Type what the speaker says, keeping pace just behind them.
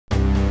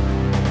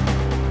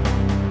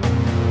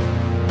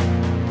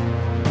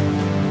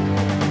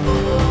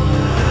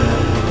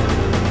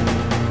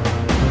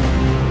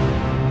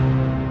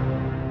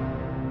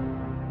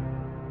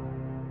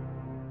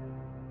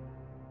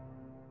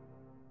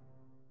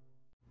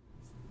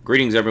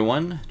Greetings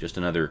everyone, just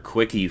another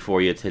quickie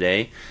for you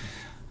today.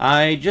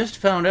 I just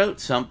found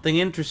out something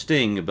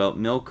interesting about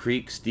Mill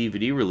Creek's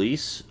DVD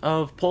release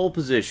of Pole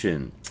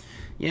Position.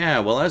 Yeah,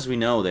 well, as we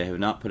know, they have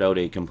not put out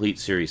a complete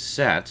series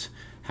set.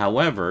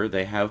 However,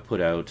 they have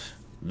put out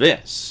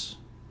this.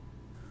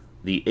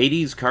 The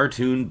 80s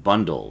Cartoon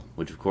Bundle,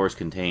 which of course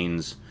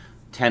contains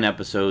 10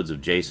 episodes of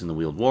Jason the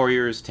Wheeled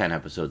Warriors, 10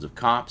 episodes of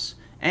Cops,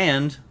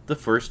 and the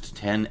first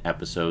 10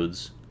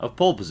 episodes of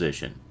Pole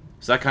Position.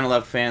 So that kind of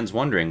left fans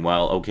wondering,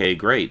 well, okay,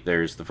 great,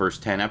 there's the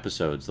first 10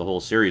 episodes. The whole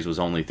series was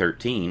only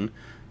 13.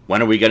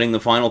 When are we getting the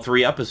final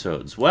 3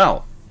 episodes?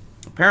 Well,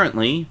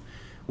 apparently,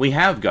 we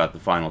have got the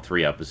final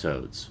 3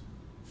 episodes.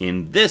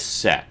 In this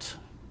set,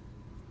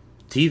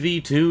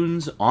 TV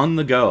Toons On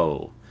The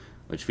Go,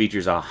 which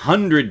features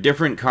 100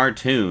 different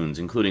cartoons,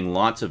 including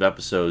lots of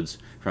episodes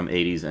from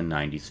 80s and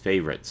 90s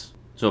favorites.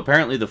 So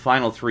apparently the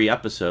final 3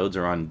 episodes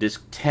are on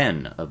disc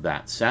 10 of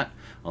that set,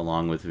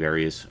 along with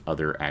various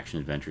other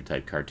action-adventure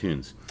type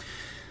cartoons.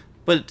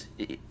 But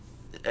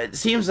it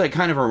seems like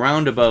kind of a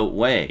roundabout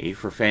way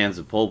for fans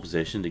of Pole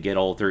Position to get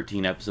all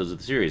 13 episodes of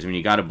the series. I mean,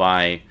 you got to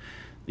buy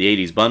the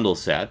 80s bundle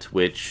set,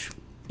 which,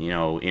 you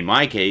know, in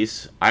my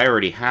case, I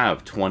already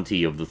have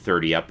 20 of the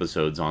 30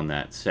 episodes on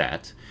that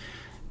set.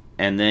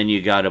 And then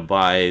you got to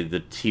buy the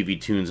TV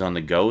Toons On The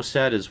Go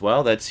set as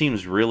well. That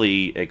seems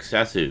really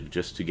excessive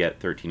just to get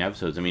 13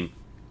 episodes. I mean,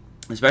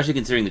 especially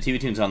considering the TV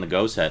Toons On The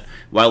Go set,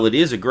 while it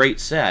is a great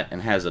set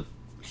and has a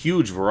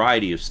huge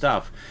variety of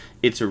stuff,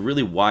 it's a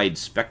really wide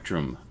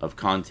spectrum of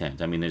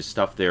content. I mean, there's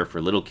stuff there for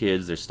little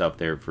kids, there's stuff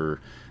there for,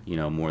 you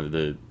know, more of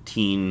the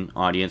teen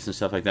audience and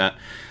stuff like that.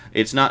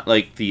 It's not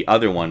like the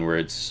other one where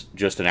it's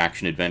just an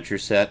action-adventure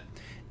set.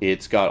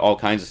 It's got all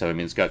kinds of stuff. I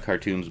mean, it's got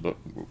cartoons about,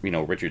 you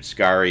know, Richard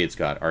Scarry, it's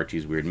got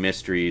Archie's Weird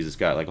Mysteries, it's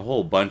got like a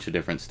whole bunch of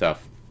different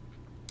stuff.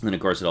 And of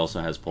course it also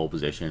has Pole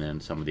Position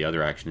and some of the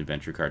other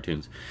action-adventure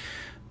cartoons.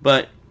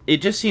 But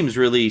it just seems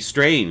really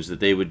strange that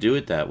they would do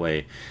it that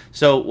way.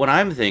 So what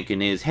I'm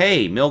thinking is,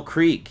 hey, Mill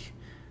Creek,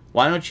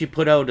 why don't you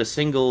put out a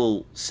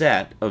single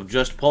set of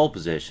just Pole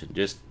Position?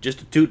 Just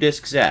a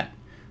 2-disc set.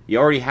 You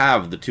already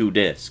have the 2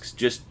 discs.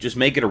 Just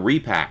make it a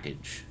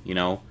repackage, you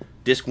know?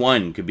 Disc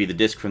 1 could be the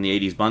disc from the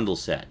 80s bundle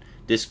set.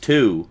 Disc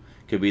 2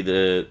 could be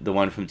the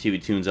one from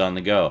TV Toons On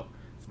The Go.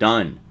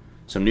 Done.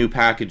 Some new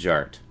package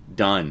art.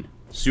 Done.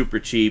 Super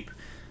cheap,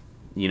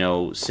 you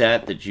know,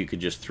 set that you could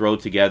just throw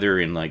together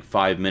in like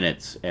 5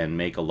 minutes and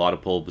make a lot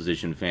of Pole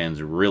Position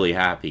fans really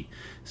happy.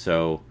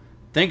 So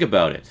think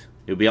about it.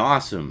 It would be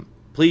awesome.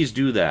 Please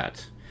do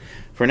that.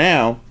 For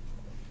now,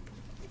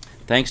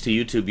 thanks to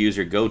YouTube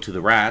user Go to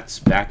the Rats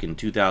back in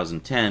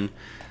 2010,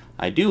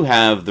 I do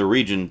have the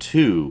Region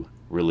 2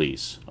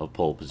 release of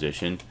Pole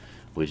Position,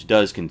 which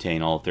does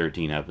contain all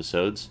 13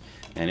 episodes.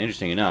 And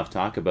interesting enough,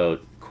 talk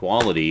about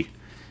quality,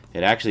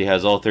 it actually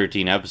has all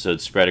 13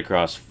 episodes spread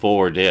across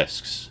 4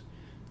 discs,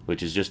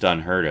 which is just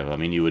unheard of. I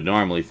mean, you would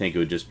normally think it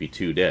would just be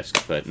 2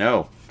 discs, but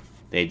no,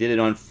 they did it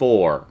on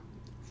 4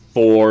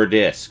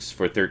 discs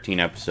for 13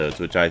 episodes,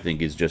 which I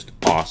think is just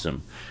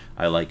awesome.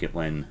 I like it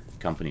when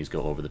companies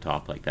go over the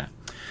top like that.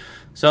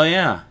 So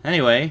yeah,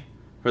 anyway,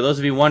 for those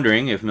of you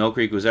wondering if Mill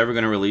Creek was ever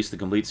going to release the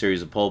complete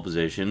series of Pole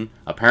Position,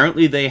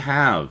 apparently they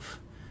have.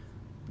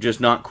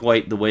 Just not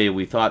quite the way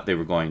we thought they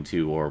were going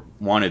to or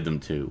wanted them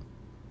to.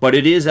 But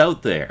it is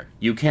out there.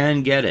 You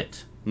can get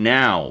it.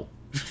 Now.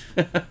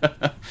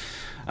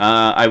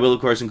 I will, of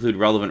course, include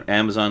relevant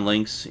Amazon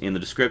links in the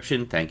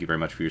description. Thank you very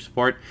much for your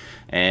support.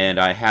 And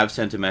I have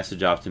sent a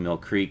message off to Mill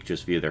Creek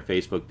just via their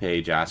Facebook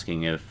page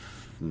asking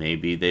if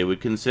maybe they would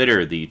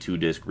consider the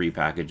 2-disc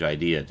repackage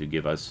idea to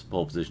give us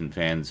Pole Position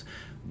fans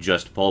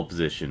just Pole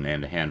Position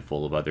and a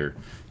handful of other,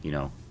 you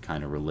know,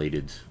 kind of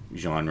related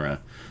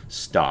genre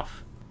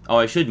stuff. Oh,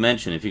 I should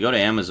mention, if you go to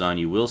Amazon,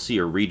 you will see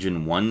a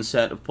Region 1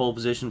 set of Pole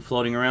Position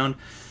floating around.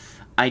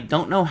 I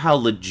don't know how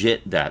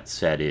legit that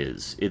set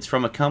is. It's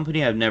from a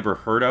company I've never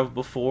heard of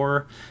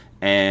before,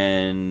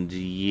 and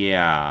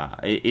yeah,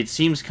 it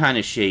seems kind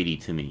of shady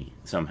to me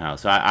somehow.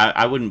 So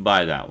I wouldn't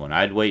buy that one.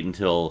 I'd wait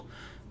until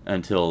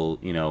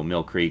you know,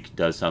 Mill Creek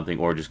does something,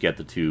 or just get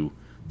the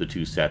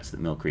two sets that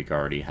Mill Creek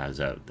already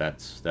has out.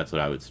 That's what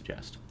I would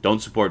suggest.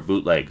 Don't support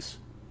bootlegs.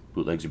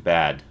 Bootlegs are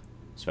bad,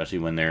 especially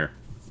when they're,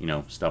 you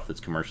know, stuff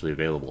that's commercially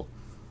available.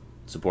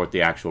 Support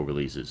the actual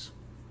releases.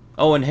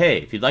 Oh, and hey,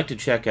 if you'd like to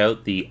check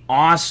out the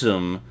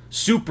awesome,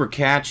 super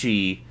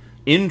catchy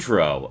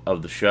intro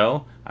of the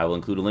show, I will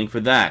include a link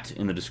for that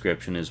in the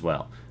description as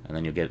well. And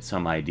then you'll get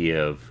some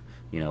idea of,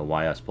 you know,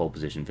 why us Pole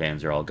Position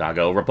fans are all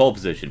gaga over Pole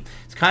Position.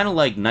 It's kind of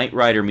like Knight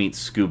Rider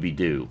meets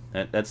Scooby-Doo.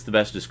 That's the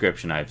best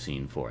description I've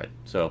seen for it.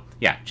 So,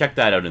 yeah, check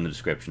that out in the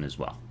description as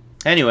well.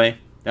 Anyway,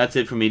 that's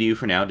it from me to you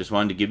for now. Just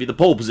wanted to give you the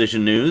Pole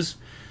Position news.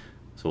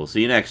 So we'll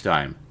see you next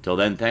time. Till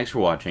then, thanks for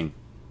watching,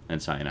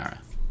 and sayonara.